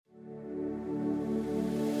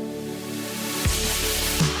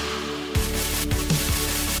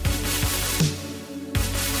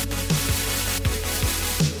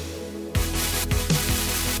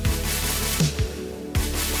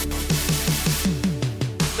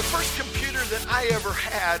that I ever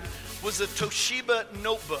had was a Toshiba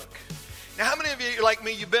notebook. Now, how many of you, like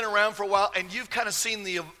me, you've been around for a while and you've kind of seen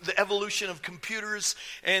the evolution of computers,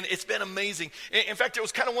 and it's been amazing. In fact, it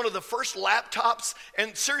was kind of one of the first laptops,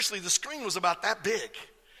 and seriously, the screen was about that big.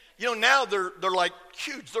 You know, now they're like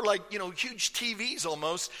huge. They're like, huge TVs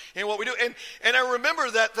almost in what we do. And I remember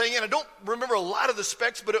that thing, and I don't remember a lot of the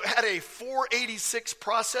specs, but it had a 486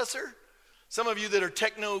 processor. Some of you that are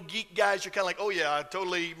techno geek guys, you're kind of like, oh yeah, I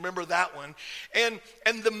totally remember that one. And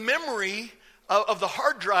the memory of the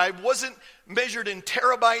hard drive wasn't measured in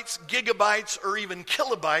terabytes, gigabytes, or even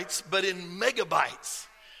kilobytes, but in megabytes.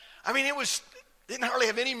 I mean, didn't hardly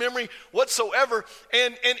have any memory whatsoever,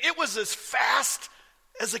 and it was as fast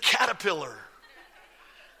as a caterpillar.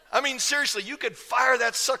 I mean, seriously, you could fire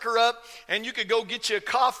that sucker up and you could go get you a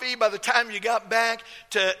coffee. By the time you got back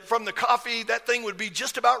from the coffee, that thing would be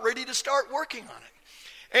just about ready to start working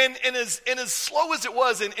on it. And as slow as it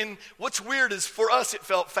was, and what's weird is for us it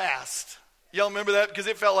felt fast. Y'all remember that? Because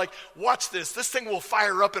it felt like, watch this. This thing will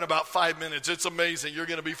fire up in about 5 minutes. It's amazing. You're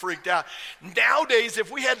going to be freaked out. Nowadays,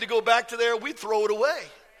 if we had to go back to there, we'd throw it away.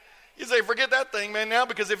 You say, forget that thing, man, now,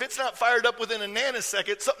 because if it's not fired up within a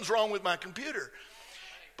nanosecond, something's wrong with my computer.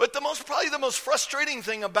 But probably the most frustrating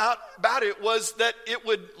thing about it was that it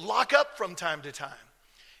would lock up from time to time.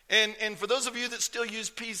 And for those of you that still use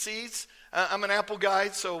PCs, I'm an Apple guy,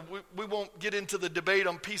 so we won't get into the debate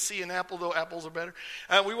on PC and Apple, though Apples are better.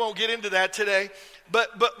 We won't get into that today. But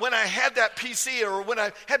when I had that PC, or when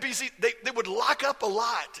I had PC, they would lock up a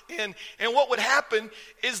lot. And what would happen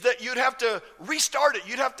is that you'd have to restart it.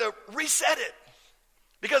 You'd have to reset it.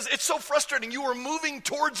 Because it's so frustrating. You were moving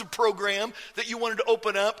towards a program that you wanted to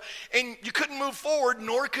open up, and you couldn't move forward,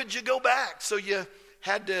 nor could you go back. So you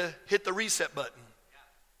had to hit the reset button.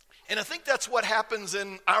 And I think that's what happens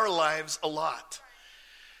in our lives a lot.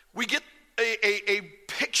 We get a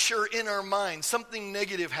picture in our mind. Something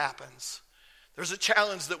negative happens. There's a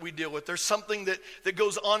challenge that we deal with. There's something that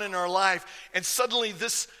goes on in our life. And suddenly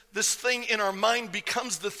this thing in our mind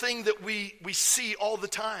becomes the thing that we see all the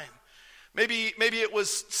time. Maybe it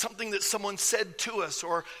was something that someone said to us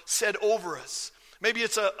or said over us. Maybe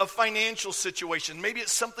it's a financial situation. Maybe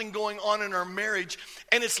it's something going on in our marriage,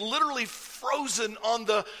 and it's literally frozen on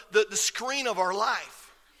the screen of our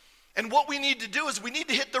life. And what we need to do is we need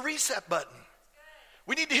to hit the reset button.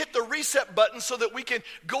 We need to hit the reset button so that we can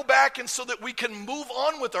go back and so that we can move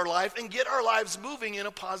on with our life and get our lives moving in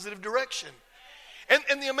a positive direction.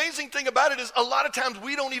 And the amazing thing about it is a lot of times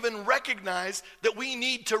we don't even recognize that we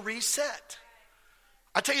need to reset.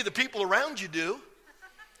 I tell you, the people around you do.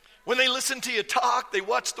 When they listen to you talk, they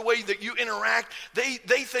watch the way that you interact, they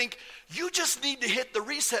think you just need to hit the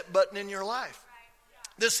reset button in your life.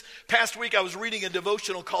 This past week I was reading a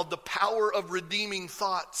devotional called The Power of Redeeming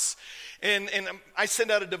Thoughts. And I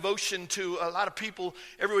send out a devotion to a lot of people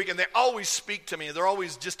every week, and they always speak to me. They're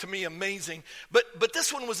always just, to me, amazing. But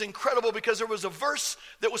this one was incredible because there was a verse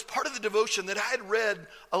that was part of the devotion that I had read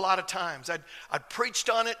a lot of times. I'd preached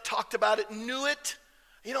on it, talked about it, knew it.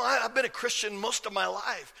 I've been a Christian most of my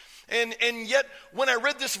life. And yet, when I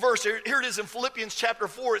read this verse, here it is in Philippians chapter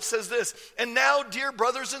 4, it says this, "And now, dear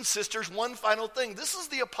brothers and sisters, one final thing." This is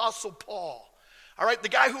the Apostle Paul. All right, the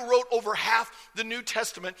guy who wrote over half the New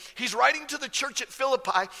Testament. He's writing to the church at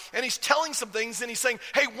Philippi, and he's telling some things, and he's saying,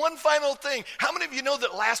 hey, one final thing. How many of you know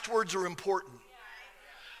that last words are important?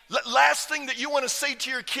 Last thing that you want to say to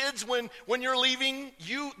your kids when you're leaving,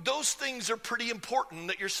 those things are pretty important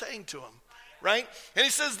that you're saying to them. Right? And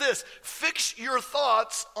he says this, fix your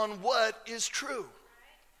thoughts on what is true.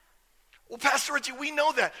 Well, Pastor Richie, we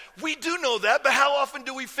know that. We do know that, but how often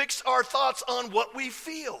do we fix our thoughts on what we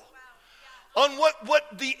feel? On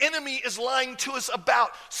what the enemy is lying to us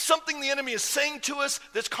about. Something the enemy is saying to us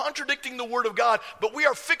that's contradicting the word of God, but we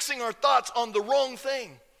are fixing our thoughts on the wrong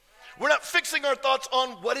thing. We're not fixing our thoughts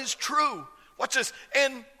on what is true. Watch this.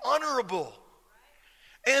 And honorable.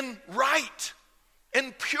 And right.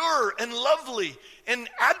 And pure and lovely and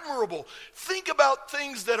admirable. Think about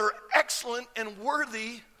things that are excellent and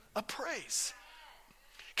worthy of praise.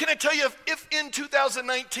 Can I tell you, if in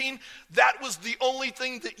 2019 that was the only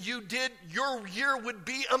thing that you did, your year would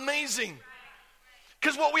be amazing.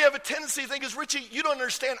 Because what we have a tendency to think is, Richie, you don't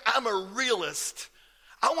understand, I'm a realist.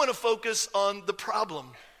 I want to focus on the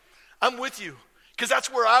problem. I'm with you. Because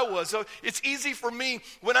that's where I was. So it's easy for me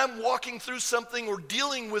when I'm walking through something or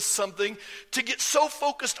dealing with something to get so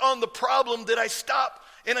focused on the problem that I stop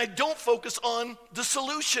and I don't focus on the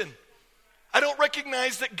solution. I don't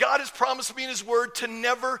recognize that God has promised me in his word to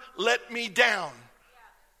never let me down.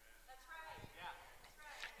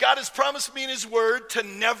 God has promised me in his word to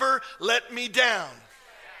never let me down.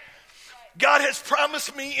 God has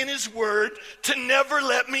promised me in his word to never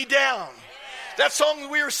let me down. That song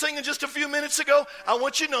we were singing just a few minutes ago, I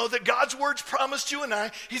want you to know that God's word's promised you and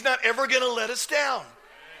I, he's not ever going to let us down.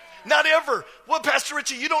 Not ever. Well, Pastor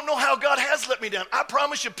Richie, you don't know how God has let me down. I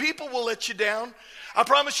promise you people will let you down. I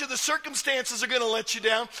promise you the circumstances are going to let you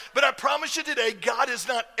down. But I promise you today, God is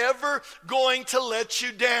not ever going to let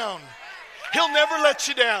you down. He'll never let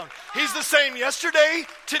you down. He's the same yesterday,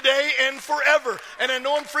 today, and forever. And I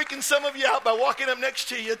know I'm freaking some of you out by walking up next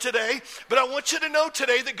to you today, but I want you to know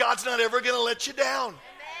today that God's not ever going to let you down.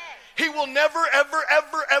 He will never, ever,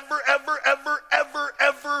 ever, ever, ever, ever, ever,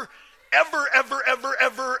 ever, ever, ever, ever,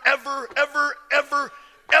 ever, ever, ever, ever,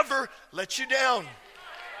 ever let you down.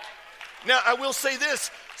 Now, I will say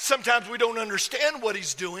this. Sometimes we don't understand what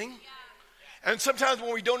he's doing. And sometimes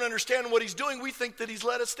when we don't understand what he's doing, we think that he's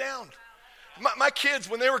let us down. My kids,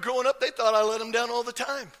 when they were growing up, they thought I let them down all the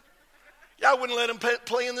time. Yeah, I wouldn't let them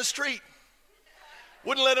play in the street.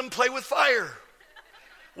 Wouldn't let them play with fire.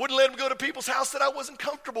 Wouldn't let them go to people's house that I wasn't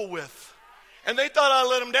comfortable with. And they thought I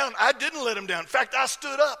let them down. I didn't let them down. In fact, I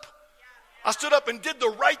stood up. I stood up and did the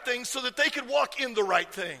right thing so that they could walk in the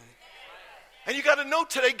right thing. And you got to know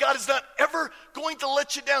today, God is not ever going to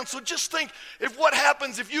let you down. So just think, if what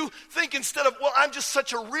happens, if you think instead of, well, I'm just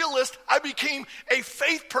such a realist, I became a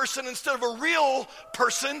faith person instead of a real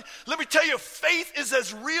person. Let me tell you, faith is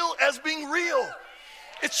as real as being real.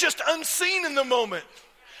 It's just unseen in the moment.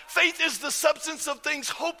 Faith is the substance of things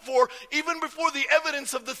hoped for, even before the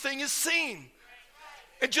evidence of the thing is seen.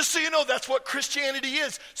 And just so you know, that's what Christianity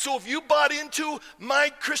is. So if you bought into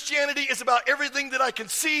my Christianity is about everything that I can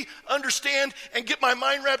see, understand, and get my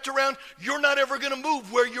mind wrapped around, you're not ever going to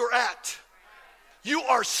move where you're at. You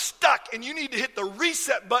are stuck, and you need to hit the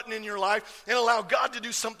reset button in your life and allow God to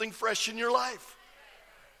do something fresh in your life.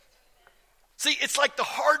 See, it's like the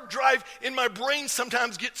hard drive in my brain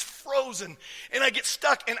sometimes gets frozen, and I get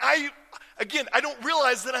stuck, and I don't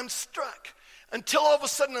realize that I'm stuck until all of a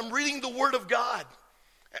sudden I'm reading the Word of God.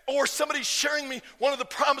 Or somebody's sharing me one of the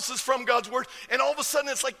promises from God's word, and all of a sudden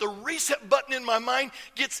it's like the reset button in my mind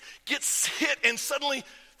gets hit, and suddenly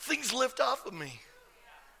things lift off of me.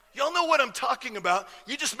 Y'all know what I'm talking about.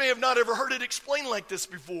 You just may have not ever heard it explained like this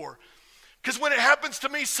before. Because when it happens to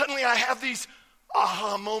me, suddenly I have these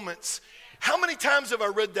aha moments. How many times have I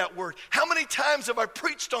read that word? How many times have I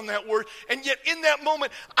preached on that word? And yet in that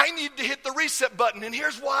moment, I need to hit the reset button. And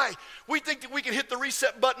here's why. We think that we can hit the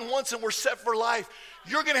reset button once and we're set for life.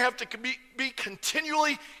 You're going to have to be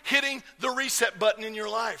continually hitting the reset button in your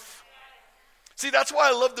life. See, that's why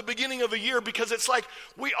I love the beginning of a year, because it's like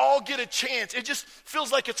we all get a chance. It just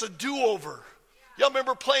feels like it's a do-over. Y'all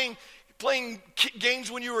remember playing games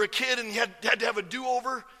when you were a kid and you had to have a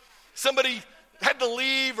do-over? Somebody had to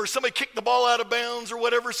leave, or somebody kicked the ball out of bounds or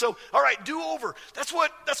whatever. So, all right, do over. That's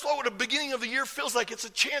what the beginning of the year feels like. It's a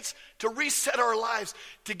chance to reset our lives,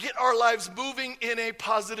 to get our lives moving in a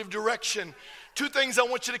positive direction. Two things I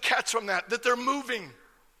want you to catch from that they're moving.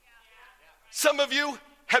 Some of you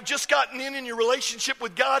have just gotten in your relationship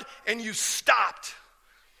with God and you stopped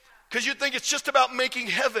because you think it's just about making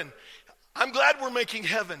heaven. I'm glad we're making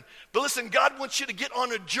heaven. But listen, God wants you to get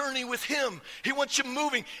on a journey with him. He wants you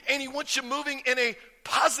moving, and he wants you moving in a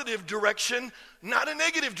positive direction, not a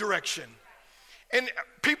negative direction. And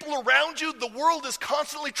people around you, the world is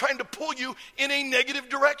constantly trying to pull you in a negative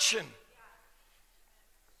direction.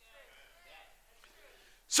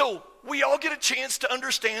 So we all get a chance to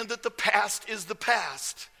understand that the past is the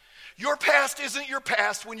past. Your past isn't your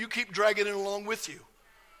past when you keep dragging it along with you.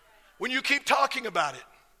 When you keep talking about it.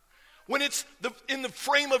 When it's in the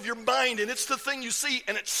frame of your mind and it's the thing you see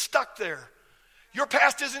and it's stuck there. Your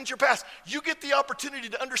past isn't your past. You get the opportunity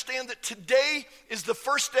to understand that today is the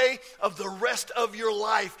first day of the rest of your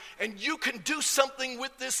life. And you can do something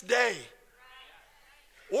with this day.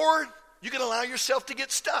 Or you can allow yourself to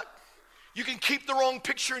get stuck. You can keep the wrong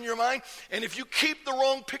picture in your mind. And if you keep the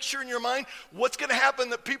wrong picture in your mind, what's going to happen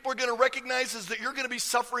that people are going to recognize is that you're going to be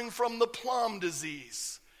suffering from the plum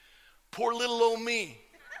disease. Poor little old me.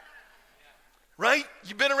 Right?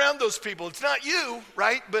 You've been around those people. It's not you,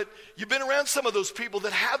 right? But you've been around some of those people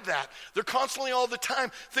that have that. They're constantly all the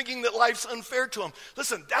time thinking that life's unfair to them.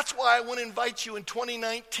 Listen, that's why I want to invite you in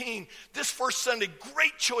 2019, this first Sunday.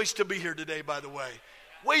 Great choice to be here today, by the way.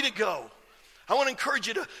 Way to go. I want to encourage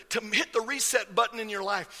you to hit the reset button in your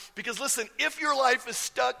life. Because listen, if your life is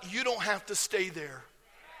stuck, you don't have to stay there.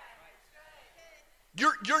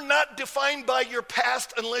 You're not defined by your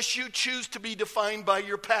past unless you choose to be defined by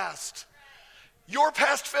your past. Your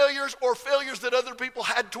past failures or failures that other people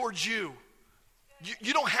had towards you.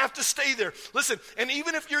 You don't have to stay there. Listen, and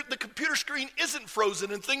even if the computer screen isn't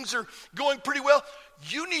frozen and things are going pretty well,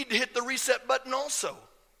 you need to hit the reset button also.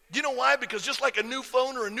 Do you know why? Because just like a new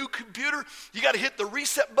phone or a new computer, you got to hit the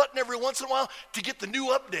reset button every once in a while to get the new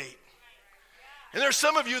update. And there's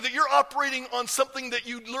some of you that you're operating on something that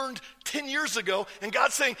you learned 10 years ago, and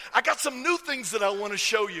God's saying, I got some new things that I want to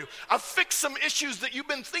show you. I've fixed some issues that you've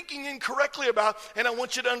been thinking incorrectly about, and I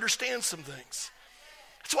want you to understand some things.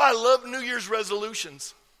 That's why I love New Year's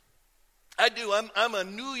resolutions. I do. I'm a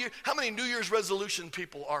New Year. How many New Year's resolution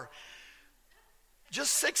people are?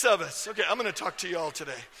 Just 6 of us. Okay, I'm going to talk to you all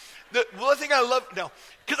today. The one thing I love, now,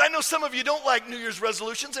 because I know some of you don't like New Year's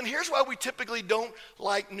resolutions, and here's why we typically don't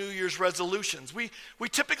like New Year's resolutions. We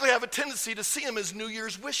typically have a tendency to see them as New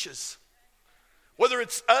Year's wishes. Whether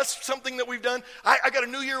it's us, something that we've done, I got a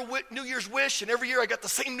New Year's wish, and every year I got the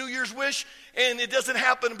same New Year's wish, and it doesn't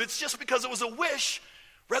happen, but it's just because it was a wish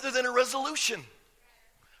rather than a resolution.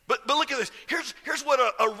 But look at this. Here's what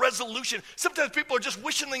a resolution, sometimes people are just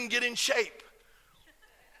wishing they can get in shape.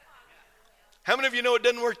 How many of you know it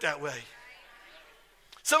doesn't work that way?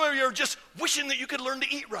 Some of you are just wishing that you could learn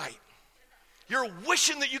to eat right. You're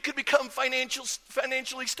wishing that you could become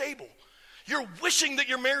financially stable. You're wishing that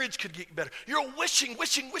your marriage could get better. You're wishing.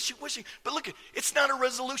 But look, it's not a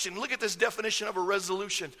resolution. Look at this definition of a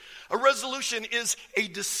resolution. A resolution is a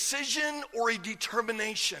decision or a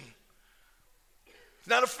determination. It's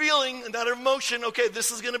not a feeling, not an emotion. Okay,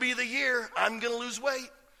 this is going to be the year. I'm going to lose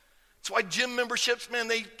weight. That's why gym memberships, man,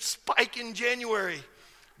 they spike in January.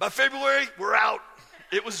 By February, we're out.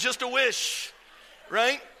 It was just a wish,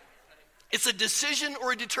 right? It's a decision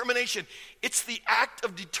or a determination. It's the act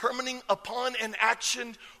of determining upon an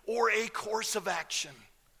action or a course of action.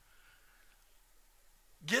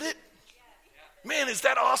 Get it? Man, is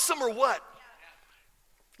that awesome or what?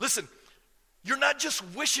 Listen, you're not just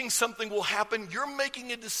wishing something will happen. You're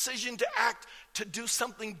making a decision to act, to do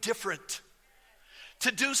something different,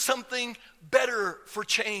 to do something better for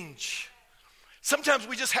change. Sometimes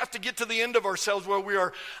we just have to get to the end of ourselves where we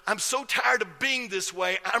are, I'm so tired of being this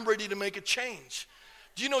way, I'm ready to make a change.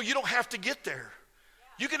 Do you know you don't have to get there?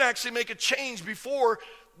 You can actually make a change before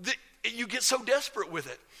you get so desperate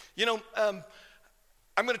with it. You know,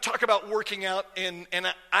 I'm going to talk about working out, and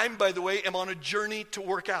I'm, by the way, am on a journey to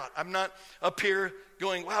work out. I'm not up here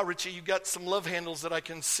going, wow, Richie, you got some love handles that I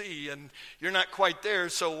can see, and you're not quite there,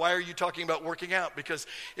 so why are you talking about working out? Because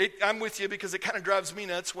I'm with you because it kind of drives me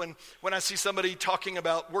nuts when I see somebody talking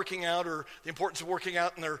about working out or the importance of working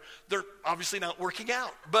out, and they're obviously not working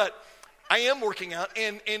out. But I am working out,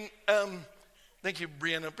 and thank you,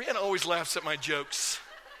 Brianna. Brianna always laughs at my jokes.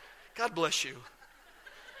 God bless you.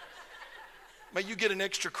 May you get an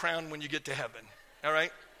extra crown when you get to heaven, all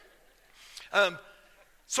right?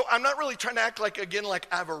 So I'm not really trying to act like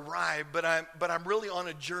I've arrived, but I'm really on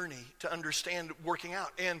a journey to understand working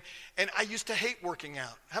out. And I used to hate working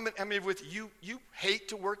out. How many with you hate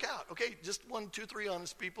to work out? Okay, just 1, 2, 3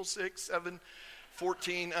 honest people, 6, 7,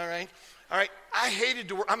 14, all right? All right, I hated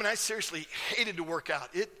to work. I seriously hated to work out.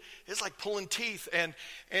 It's like pulling teeth. And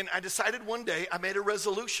I decided one day, I made a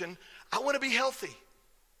resolution, I want to be healthy.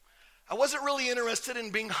 I wasn't really interested in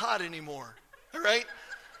being hot anymore, all right?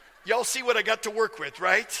 Y'all see what I got to work with,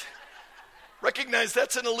 right? Recognize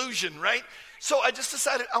that's an illusion, right? So I just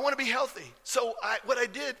decided I want to be healthy. So what I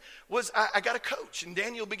did was I got a coach, and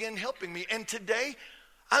Daniel began helping me. And today,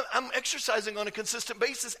 I'm exercising on a consistent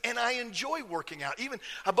basis, and I enjoy working out. Even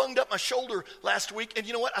I bunged up my shoulder last week, and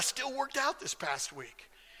you know what? I still worked out this past week.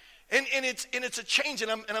 And it's a change,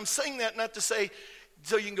 and I'm saying that not to say,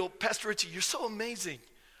 so you can go, Pastor Richie, you're so amazing.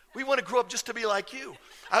 We want to grow up just to be like you.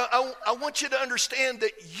 I want you to understand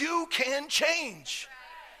that you can change.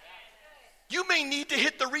 You may need to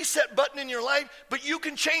hit the reset button in your life, but you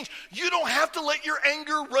can change. You don't have to let your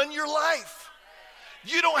anger run your life.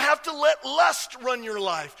 You don't have to let lust run your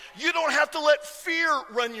life. You don't have to let fear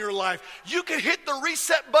run your life. You can hit the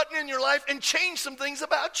reset button in your life and change some things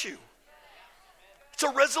about you. It's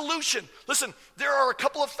a resolution. Listen, there are a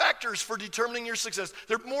couple of factors for determining your success.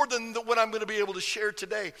 They're more than what I'm going to be able to share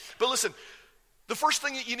today. But listen, the first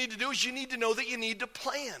thing that you need to do is you need to know that you need to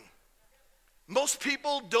plan. Most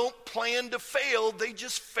people don't plan to fail. They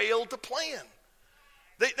just fail to plan.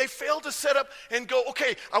 They fail to set up and go,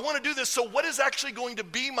 okay, I want to do this, so what is actually going to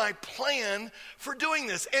be my plan for doing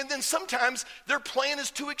this? And then sometimes their plan is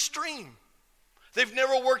too extreme. They've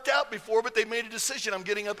never worked out before, but they made a decision. I'm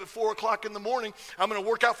getting up at 4 o'clock in the morning. I'm going to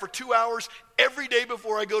work out for 2 hours every day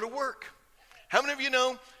before I go to work. How many of you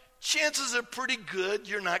know chances are pretty good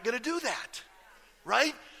you're not going to do that,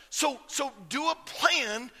 right? So do a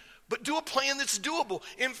plan, but do a plan that's doable.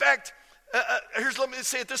 In fact, Let me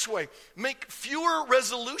say it this way. Make fewer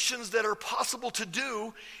resolutions that are possible to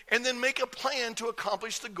do, and then make a plan to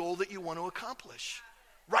accomplish the goal that you want to accomplish.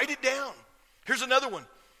 Write it down. Here's another one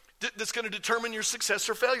that's going to determine your success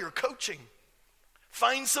or failure: coaching.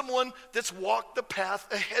 Find someone that's walked the path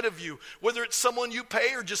ahead of you. Whether it's someone you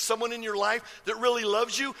pay or just someone in your life that really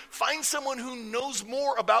loves you, find someone who knows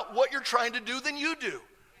more about what you're trying to do than you do.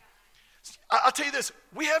 I'll tell you this,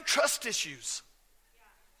 we have trust issues.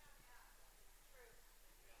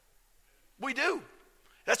 We do.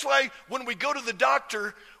 That's why when we go to the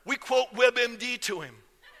doctor, we quote WebMD to him,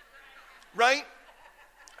 right?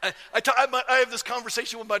 I have this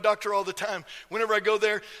conversation with my doctor all the time. Whenever I go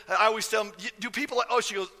there, I always tell them, do people like,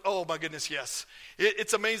 she goes, oh my goodness, yes.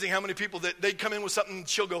 It's amazing how many people that they come in with something,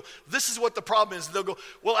 she'll go, this is what the problem is. They'll go,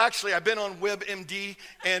 well, actually, I've been on WebMD,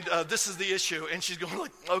 and this is the issue. And she's going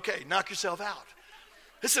like, okay, knock yourself out.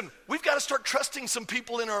 Listen, we've got to start trusting some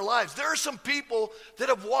people in our lives. There are some people that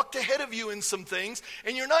have walked ahead of you in some things,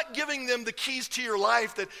 and you're not giving them the keys to your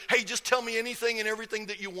life that, hey, just tell me anything and everything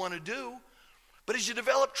that you want to do. But as you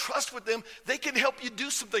develop trust with them, they can help you do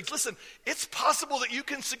some things. Listen, it's possible that you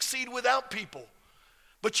can succeed without people,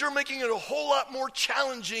 but you're making it a whole lot more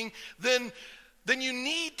challenging than you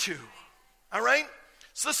need to, all right?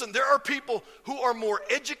 So listen, there are people who are more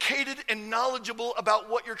educated and knowledgeable about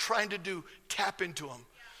what you're trying to do. Tap into them.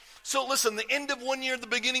 So listen, the end of one year, the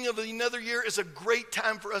beginning of another year is a great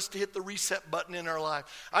time for us to hit the reset button in our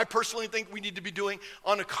life. I personally think we need to be doing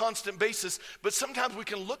on a constant basis, but sometimes we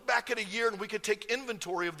can look back at a year and we can take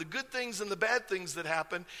inventory of the good things and the bad things that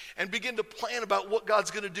happen and begin to plan about what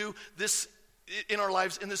God's going to do this in our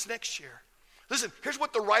lives in this next year. Listen, here's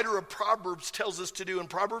what the writer of Proverbs tells us to do in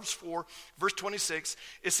Proverbs 4, verse 26.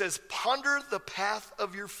 It says, ponder the path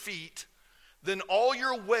of your feet, then all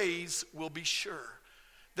your ways will be sure.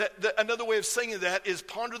 Another way of saying that is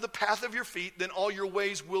ponder the path of your feet, then all your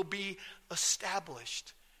ways will be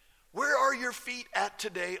established. Where are your feet at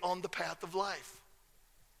today on the path of life?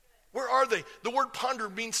 Where are they? The word ponder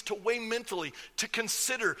means to weigh mentally, to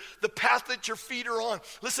consider the path that your feet are on.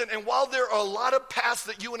 Listen, and while there are a lot of paths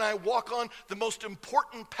that you and I walk on, the most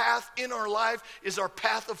important path in our life is our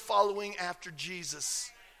path of following after Jesus.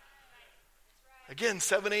 Again,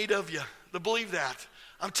 7, 8 of you that believe that.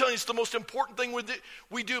 I'm telling you, it's the most important thing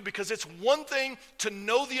we do, because it's one thing to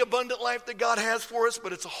know the abundant life that God has for us,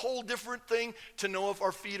 but it's a whole different thing to know if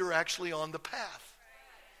our feet are actually on the path.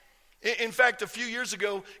 In fact, a few years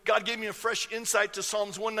ago, God gave me a fresh insight to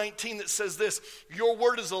Psalms 119 that says this: your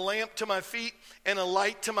word is a lamp to my feet and a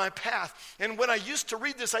light to my path. And when I used to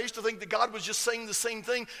read this, I used to think that God was just saying the same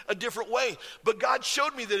thing a different way. But God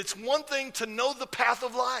showed me that it's one thing to know the path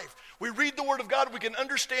of life. We read the word of God, we can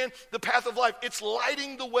understand the path of life. It's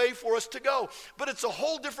lighting the way for us to go. But it's a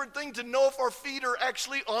whole different thing to know if our feet are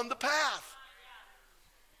actually on the path.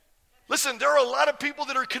 Listen, there are a lot of people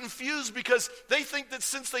that are confused because they think that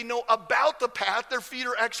since they know about the path, their feet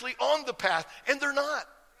are actually on the path, and they're not.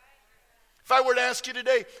 If I were to ask you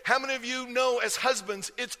today, how many of you know as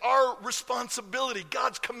husbands, it's our responsibility,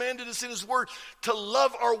 God's commanded us in his word, to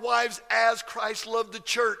love our wives as Christ loved the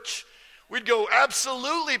church? We'd go,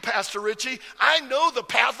 absolutely, Pastor Richie, I know the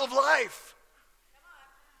path of life.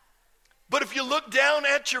 But if you look down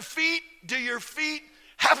at your feet, do your feet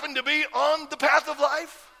happen to be on the path of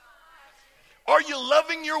life? Are you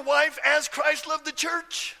loving your wife as Christ loved the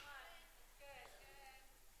church?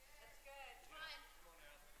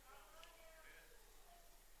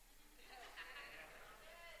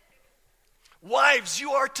 Wives,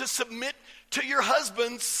 you are to submit to your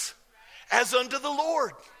husbands as unto the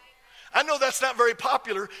Lord. I know that's not very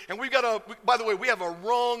popular, and by the way, we have a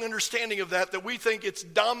wrong understanding of that we think it's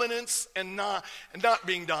dominance and not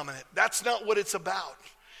being dominant. That's not what it's about.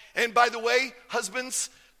 And by the way, husbands,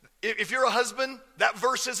 if you're a husband, that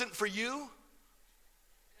verse isn't for you.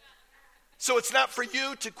 So it's not for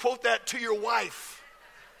you to quote that to your wife.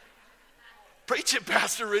 Preach it,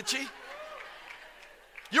 Pastor Richie.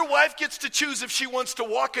 Your wife gets to choose if she wants to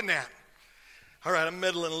walk in that. All right, I'm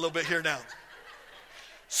meddling a little bit here now.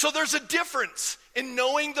 So there's a difference in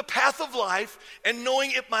knowing the path of life and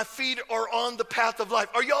knowing if my feet are on the path of life.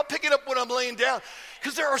 Are y'all picking up what I'm laying down?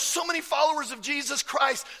 Because there are so many followers of Jesus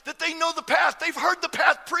Christ that they know the path. They've heard the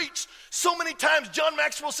path preached so many times. John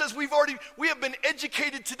Maxwell says we have been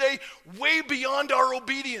educated today way beyond our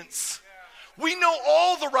obedience. We know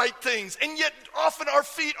all the right things, and yet often our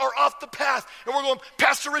feet are off the path. And we're going,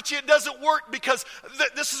 Pastor Richie, it doesn't work because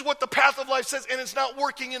this is what the path of life says, and it's not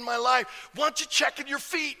working in my life. Why don't you check at your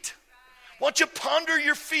feet? Why don't you ponder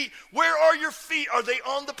your feet? Where are your feet? Are they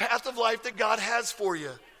on the path of life that God has for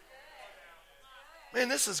you? Man,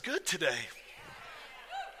 this is good today.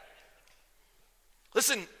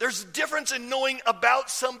 Listen, there's a difference in knowing about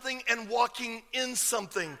something and walking in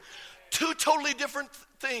something. Two totally different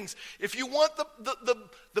things. If you want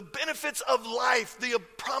the benefits of life, the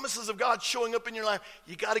promises of God showing up in your life,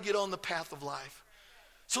 you got to get on the path of life.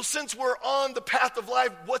 So since we're on the path of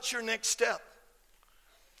life, what's your next step?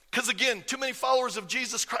 Because again, too many followers of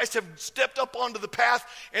Jesus Christ have stepped up onto the path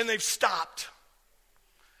and they've stopped.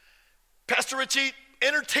 Pastor Richie,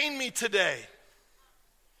 entertain me today.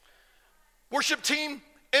 Worship team,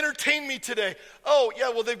 entertain me today. Oh, yeah,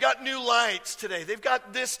 well, they've got new lights today. They've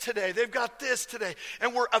got this today. They've got this today.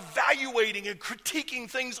 And we're evaluating and critiquing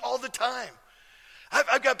things all the time.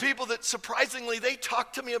 I've got people that surprisingly, they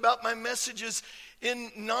talk to me about my messages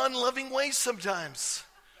in non-loving ways sometimes.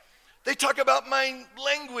 They talk about my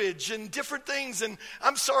language and different things. And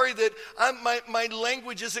I'm sorry that my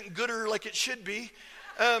language isn't gooder like it should be.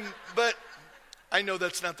 But I know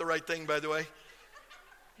that's not the right thing, by the way.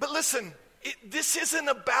 But listen, this isn't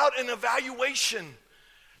about an evaluation.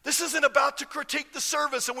 This isn't about to critique the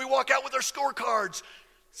service and we walk out with our scorecards.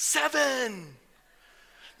 7,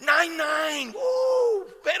 9, 9. Woo,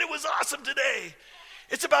 man, it was awesome today.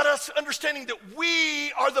 It's about us understanding that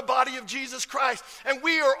we are the body of Jesus Christ and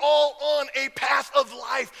we are all on a path of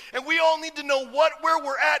life and we all need to know where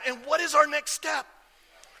we're at and what is our next step.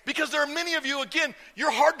 Because there are many of you, again, your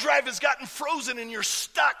hard drive has gotten frozen and you're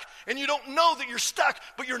stuck and you don't know that you're stuck,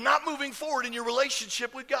 but you're not moving forward in your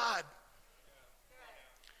relationship with God.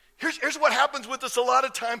 Here's what happens with us a lot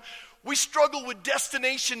of time. We struggle with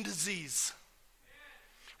destination disease.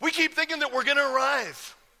 We keep thinking that we're going to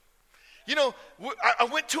arrive. You know, I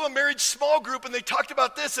went to a marriage small group and they talked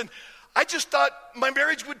about this and I just thought my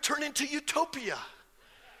marriage would turn into utopia.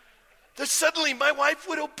 That suddenly my wife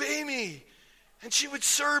would obey me. And she would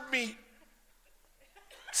serve me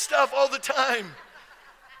stuff all the time.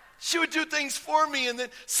 She would do things for me and then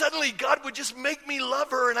suddenly God would just make me love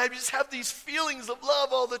her and I just have these feelings of love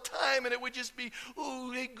all the time and it would just be,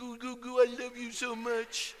 oh, hey, goo, goo, goo, I love you so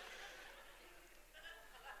much.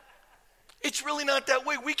 It's really not that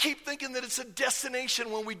way. We keep thinking that it's a destination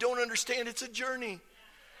when we don't understand it's a journey.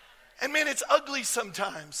 And man, it's ugly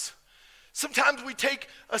sometimes. Sometimes we take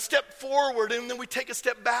a step forward and then we take a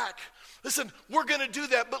step back. Listen, we're going to do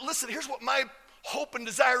that. But listen, here's what my hope and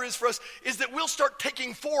desire is for us, is that we'll start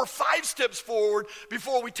taking 4 or 5 steps forward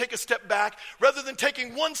before we take a step back, rather than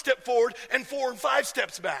taking 1 step forward and 4 and 5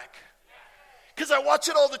 steps back. Because I watch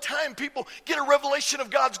it all the time. People get a revelation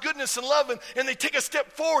of God's goodness and love, and they take a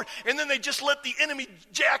step forward, and then they just let the enemy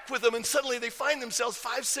jack with them, and suddenly they find themselves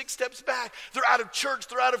 5, 6 steps back. They're out of church.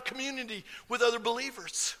 They're out of community with other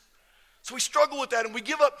believers. So we struggle with that and we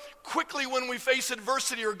give up quickly when we face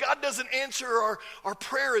adversity or God doesn't answer our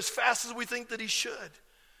prayer as fast as we think that he should.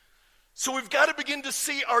 So we've got to begin to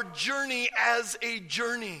see our journey as a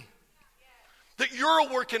journey. That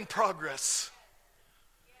you're a work in progress.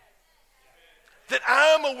 That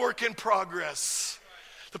I'm a work in progress.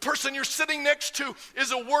 The person you're sitting next to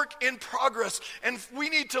is a work in progress. And we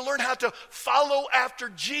need to learn how to follow after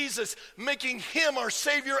Jesus, making him our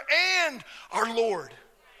Savior and our Lord.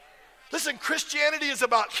 Listen, Christianity is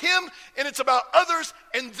about him, and it's about others,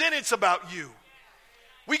 and then it's about you.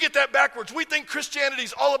 We get that backwards. We think Christianity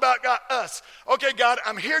is all about us. Okay, God,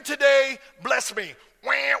 I'm here today. Bless me.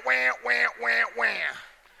 Wah, wah, wah, wah, wah.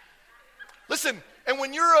 Listen, and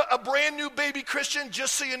when you're a brand new baby Christian,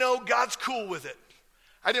 just so you know, God's cool with it.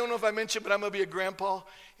 I don't know if I mentioned, but I'm going to be a grandpa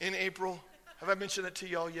in April. Have I mentioned that to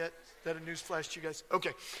y'all yet? Is that a news flash to you guys? Okay.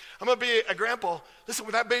 I'm going to be a grandpa. Listen,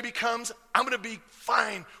 when that baby comes, I'm going to be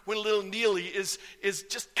fine when little Neely is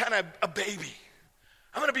just kind of a baby.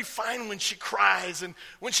 I'm going to be fine when she cries and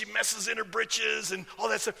when she messes in her britches and all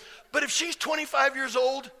that stuff. But if she's 25 years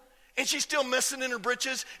old and she's still messing in her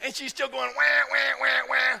britches and she's still going, wah, wah, wah,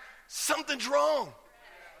 wah, something's wrong.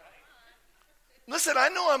 Listen, I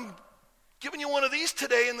know I'm giving you one of these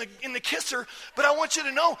today in the kisser, but I want you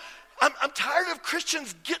to know, I'm tired of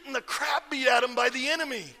Christians getting the crap beat at them by the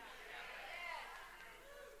enemy.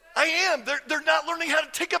 I am. They're not learning how to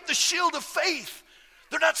take up the shield of faith.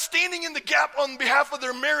 They're not standing in the gap on behalf of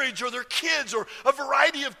their marriage or their kids or a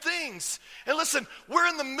variety of things. And listen, we're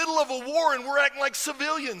in the middle of a war and we're acting like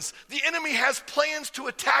civilians. The enemy has plans to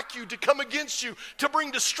attack you, to come against you, to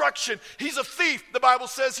bring destruction. He's a thief. The Bible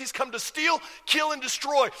says he's come to steal, kill, and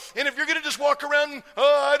destroy. And if you're going to just walk around and,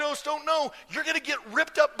 I just don't know, you're going to get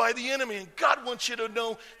ripped up by the enemy. And God wants you to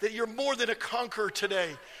know that you're more than a conqueror today.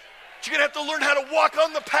 But you're going to have to learn how to walk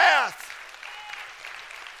on the path.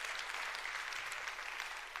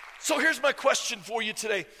 So here's my question for you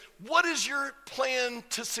today. What is your plan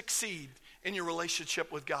to succeed in your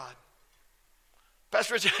relationship with God?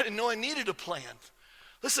 Pastor Rich, I didn't know I needed a plan.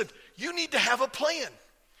 Listen, you need to have a plan.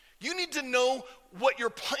 You need to know what your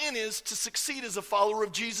plan is to succeed as a follower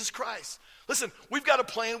of Jesus Christ. Listen, we've got a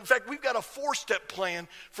plan. In fact, we've got a 4-step plan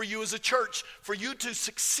for you as a church, for you to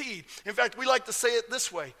succeed. In fact, we like to say it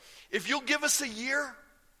this way. If you'll give us a year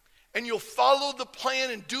and you'll follow the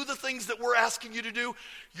plan and do the things that we're asking you to do,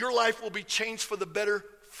 your life will be changed for the better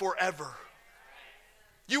forever.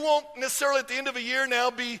 You won't necessarily at the end of a year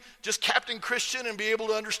now be just Captain Christian and be able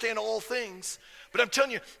to understand all things. But I'm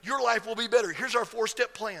telling you, your life will be better. Here's our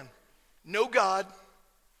 4-step plan. Know God,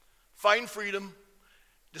 find freedom,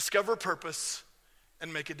 discover purpose,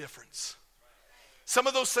 and make a difference. Some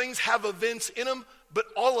of those things have events in them, but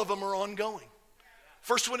all of them are ongoing.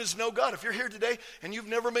 First one is know God. If you're here today and you've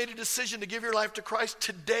never made a decision to give your life to Christ,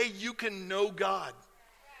 today you can know God.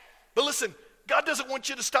 But listen, God doesn't want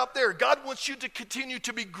you to stop there. God wants you to continue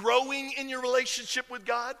to be growing in your relationship with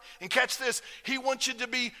God. And catch this, He wants you to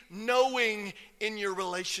be knowing in your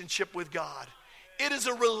relationship with God. It is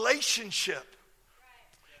a relationship.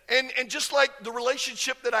 And just like the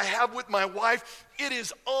relationship that I have with my wife, it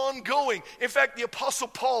is ongoing. In fact, the Apostle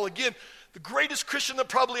Paul, again, the greatest Christian that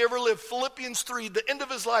probably ever lived, Philippians 3, the end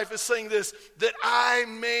of his life is saying this, that I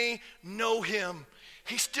may know Him.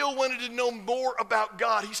 He still wanted to know more about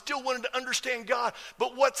God. He still wanted to understand God.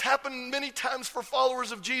 But what's happened many times for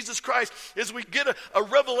followers of Jesus Christ is we get a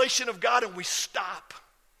revelation of God and we stop.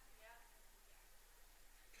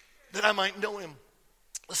 That I might know Him.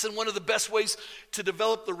 Listen, one of the best ways to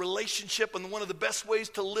develop the relationship and one of the best ways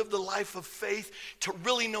to live the life of faith, to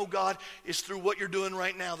really know God, is through what you're doing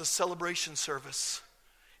right now, the celebration service.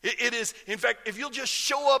 It is, in fact, if you'll just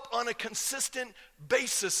show up on a consistent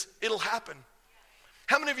basis, it'll happen.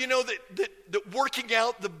 How many of you know that working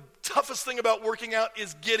out, the toughest thing about working out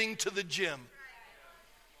is getting to the gym?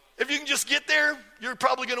 If you can just get there, you're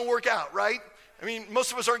probably going to work out, right? I mean,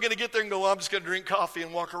 most of us aren't going to get there and go, well, I'm just going to drink coffee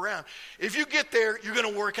and walk around. If you get there, you're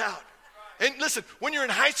going to work out. And listen, when you're in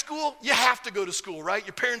high school, you have to go to school, right?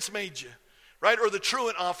 Your parents made you, right? Or the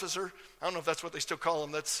truant officer. I don't know if that's what they still call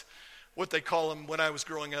them. That's what they call them when I was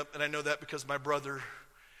growing up. And I know that because my brother,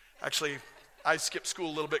 actually, I skipped school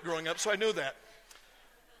a little bit growing up, so I know that.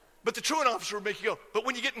 But the truant officer would make you go. But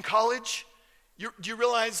when you get in college, do you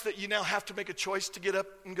realize that you now have to make a choice to get up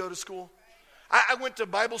and go to school? I went to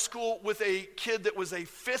Bible school with a kid that was a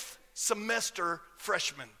 5th semester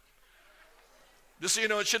freshman. Just so you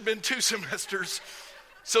know, it should have been 2 semesters.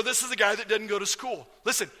 So this is a guy that doesn't go to school.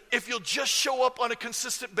 Listen, if you'll just show up on a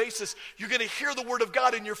consistent basis, you're going to hear the word of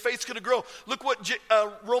God and your faith's going to grow. Look what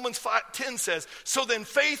Romans 5:10 says. So then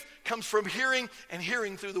faith comes from hearing, and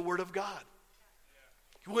hearing through the word of God.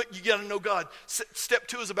 You got to know God. Step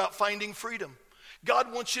 2 is about finding freedom.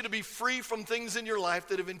 God wants you to be free from things in your life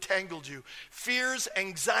that have entangled you. Fears,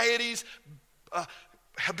 anxieties,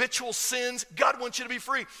 habitual sins. God wants you to be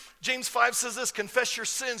free. James 5 says this, confess your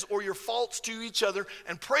sins or your faults to each other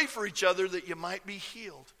and pray for each other that you might be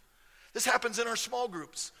healed. This happens in our small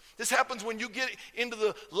groups. This happens when you get into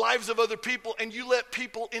the lives of other people and you let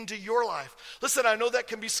people into your life. Listen, I know that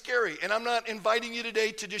can be scary, and I'm not inviting you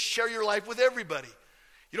today to just share your life with everybody.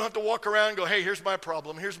 You don't have to walk around and go, hey, here's my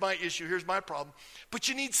problem, here's my issue, here's my problem. But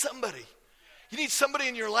you need somebody. You need somebody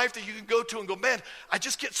in your life that you can go to and go, man, I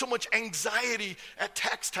just get so much anxiety at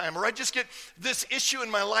tax time, or I just get this issue in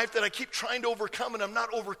my life that I keep trying to overcome and I'm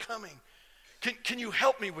not overcoming. Can you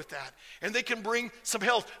help me with that? And they can bring some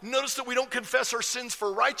help. Notice that we don't confess our sins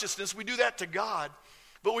for righteousness. We do that to God,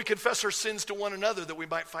 but we confess our sins to one another that we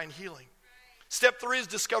might find healing. Step 3 is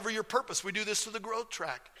discover your purpose. We do this through the growth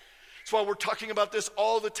track. That's why we're talking about this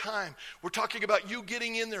all the time. We're talking about you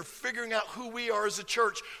getting in there, figuring out who we are as a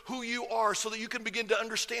church, who you are, so that you can begin to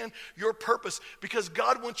understand your purpose. Because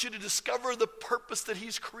God wants you to discover the purpose that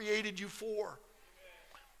He's created you for.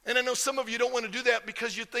 And I know some of you don't want to do that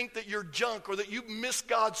because you think that you're junk or that you miss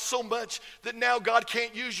God so much that now God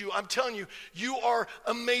can't use you. I'm telling you, you are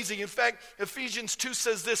amazing. In fact, Ephesians 2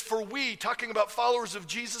 says this, for we, talking about followers of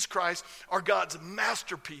Jesus Christ, are God's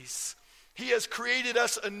masterpiece. He has created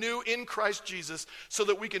us anew in Christ Jesus so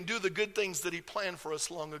that we can do the good things that He planned for us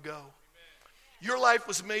long ago. Amen. Your life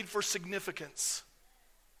was made for significance.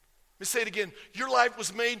 Let me say it again. Your life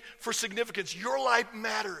was made for significance. Your life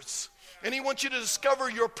matters. And He wants you to discover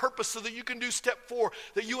your purpose so that you can do step 4,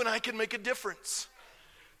 that you and I can make a difference.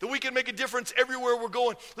 That we can make a difference everywhere we're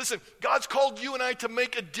going. Listen, God's called you and I to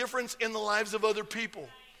make a difference in the lives of other people.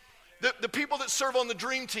 The people that serve on the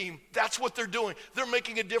dream team, that's what they're doing. They're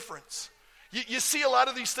making a difference. You see a lot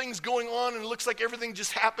of these things going on and it looks like everything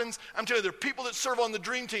just happens. I'm telling you, there are people that serve on the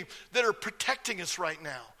dream team that are protecting us right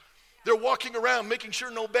now. They're walking around making sure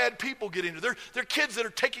no bad people get in here. They're kids that are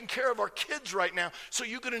taking care of our kids right now so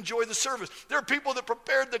you can enjoy the service. There are people that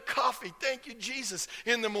prepared the coffee, thank you, Jesus,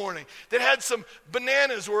 in the morning. That had some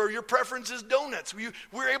bananas or your preference is donuts.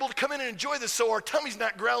 We're able to come in and enjoy this so our tummy's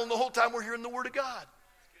not growling the whole time we're hearing the Word of God.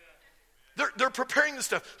 They're preparing this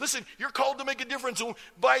stuff. Listen, you're called to make a difference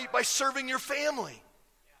by serving your family.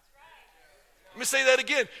 Let me say that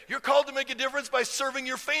again. You're called to make a difference by serving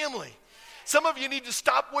your family. Some of you need to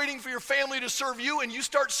stop waiting for your family to serve you and you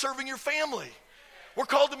start serving your family. We're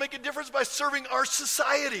called to make a difference by serving our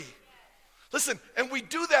society. Listen, and we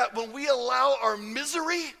do that when we allow our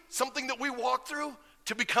misery, something that we walk through,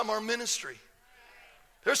 to become our ministry.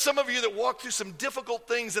 There's some of you that walk through some difficult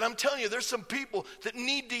things, and I'm telling you, there's some people that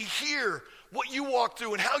need to hear what you walked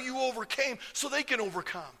through and how you overcame so they can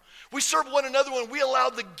overcome. We serve one another when we allow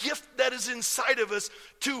the gift that is inside of us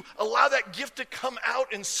to allow that gift to come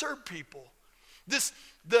out and serve people.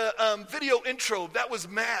 The video intro, that was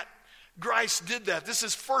Matt Grice did that. This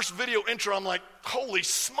is his first video intro. I'm like, holy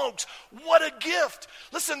smokes, what a gift.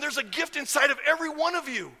 Listen, there's a gift inside of every one of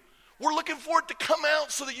you. We're looking for it to come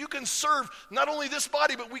out so that you can serve not only this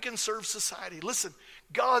body, but we can serve society. Listen,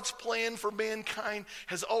 God's plan for mankind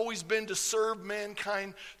has always been to serve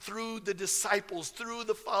mankind through the disciples, through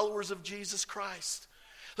the followers of Jesus Christ.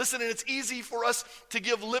 Listen, and it's easy for us to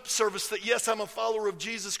give lip service that, yes, I'm a follower of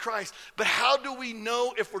Jesus Christ. But how do we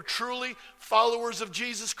know if we're truly followers of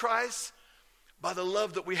Jesus Christ? By the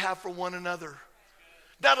love that we have for one another.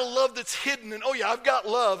 Not a love that's hidden and, oh yeah, I've got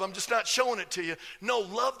love, I'm just not showing it to you. No,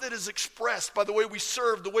 love that is expressed by the way we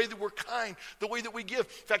serve, the way that we're kind, the way that we give.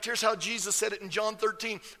 In fact, here's how Jesus said it in John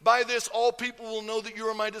 13. By this, all people will know that you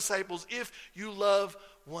are my disciples if you love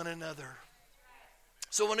one another.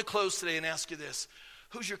 So I want to close today and ask you this.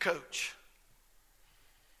 Who's your coach?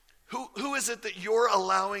 Who is it that you're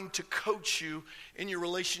allowing to coach you in your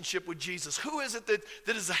relationship with Jesus? Who is it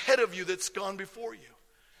that is ahead of you that's gone before you?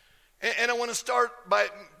 And I want to start by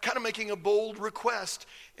kind of making a bold request,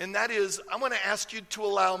 and that is I want to ask you to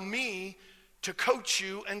allow me to coach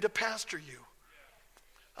you and to pastor you.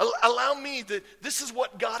 Allow me this is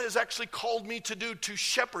what God has actually called me to do, to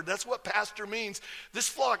shepherd. That's what pastor means, this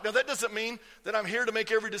flock. Now that doesn't mean that I'm here to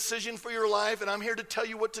make every decision for your life and I'm here to tell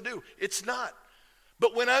you what to do. It's not.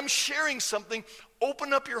 But when I'm sharing something,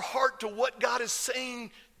 open up your heart to what God is saying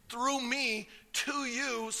through me to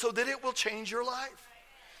you so that it will change your life.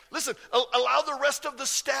 Listen, allow the rest of the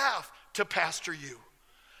staff to pastor you.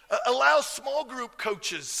 Allow small group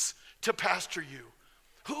coaches to pastor you.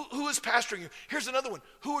 Who is pastoring you? Here's another one.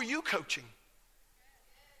 Who are you coaching?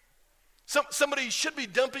 Somebody should be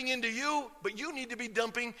dumping into you, but you need to be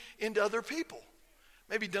dumping into other people.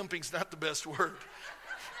 Maybe dumping's not the best word.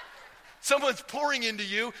 Someone's pouring into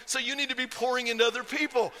you, so you need to be pouring into other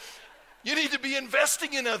people. You need to be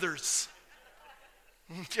investing in others.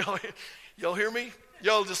 Y'all hear me?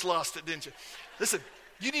 Y'all just lost it, didn't you? Listen,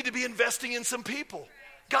 you need to be investing in some people.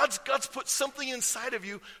 God's put something inside of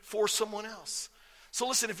you for someone else. So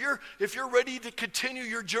listen, if you're ready to continue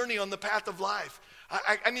your journey on the path of life,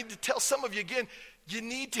 I need to tell some of you again, you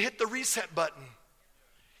need to hit the reset button.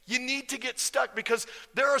 You need to get stuck because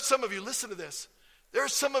there are some of you, listen to this, there are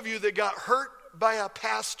some of you that got hurt by a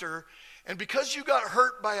pastor, and because you got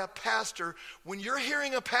hurt by a pastor, when you're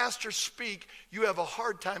hearing a pastor speak, you have a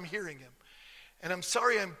hard time hearing him. And I'm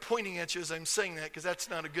sorry I'm pointing at you as I'm saying that because that's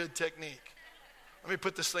not a good technique. Let me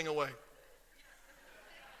put this thing away.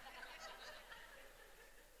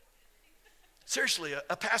 Seriously,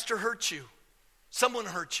 a pastor hurts you. Someone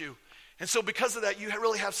hurts you. And so because of that, you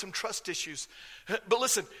really have some trust issues. But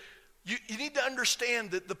listen, you need to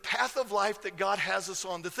understand that the path of life that God has us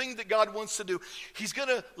on, the thing that God wants to do, he's going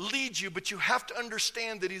to lead you, but you have to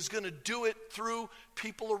understand that he's going to do it through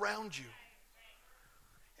people around you.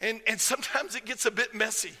 And sometimes it gets a bit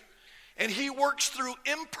messy. And he works through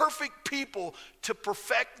imperfect people to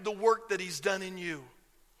perfect the work that he's done in you.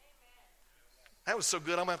 That was so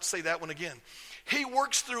good, I'm going to have to say that one again. He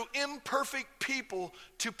works through imperfect people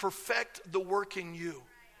to perfect the work in you.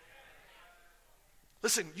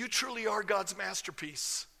 Listen, you truly are God's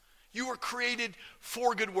masterpiece. You were created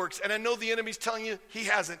for good works. And I know the enemy's telling you he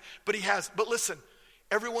hasn't, but he has. But listen,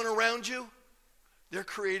 everyone around you, they're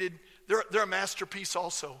created, they're a masterpiece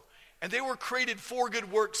also. And they were created for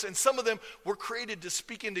good works. And some of them were created to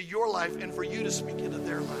speak into your life and for you to speak into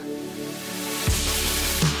their life.